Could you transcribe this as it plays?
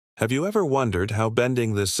Have you ever wondered how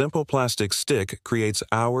bending this simple plastic stick creates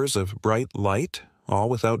hours of bright light, all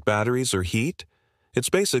without batteries or heat?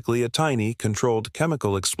 It's basically a tiny, controlled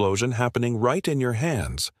chemical explosion happening right in your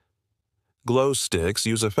hands. Glow sticks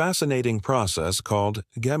use a fascinating process called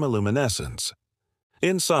chemiluminescence.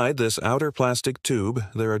 Inside this outer plastic tube,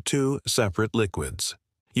 there are two separate liquids.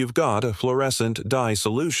 You've got a fluorescent dye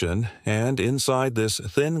solution, and inside this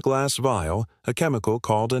thin glass vial, a chemical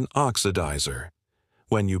called an oxidizer.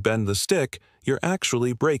 When you bend the stick, you're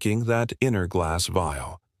actually breaking that inner glass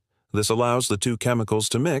vial. This allows the two chemicals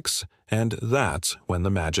to mix, and that's when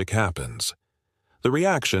the magic happens. The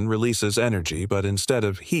reaction releases energy, but instead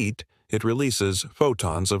of heat, it releases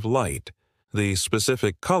photons of light. The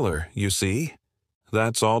specific color, you see?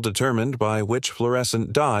 That's all determined by which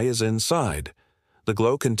fluorescent dye is inside. The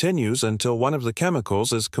glow continues until one of the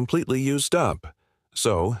chemicals is completely used up.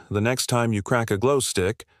 So, the next time you crack a glow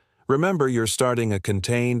stick, remember you're starting a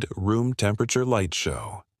contained, room-temperature light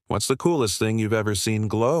show. What's the coolest thing you've ever seen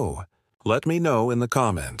glow? Let me know in the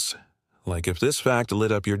comments. Like if this fact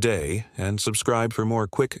lit up your day, and subscribe for more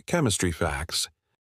quick chemistry facts.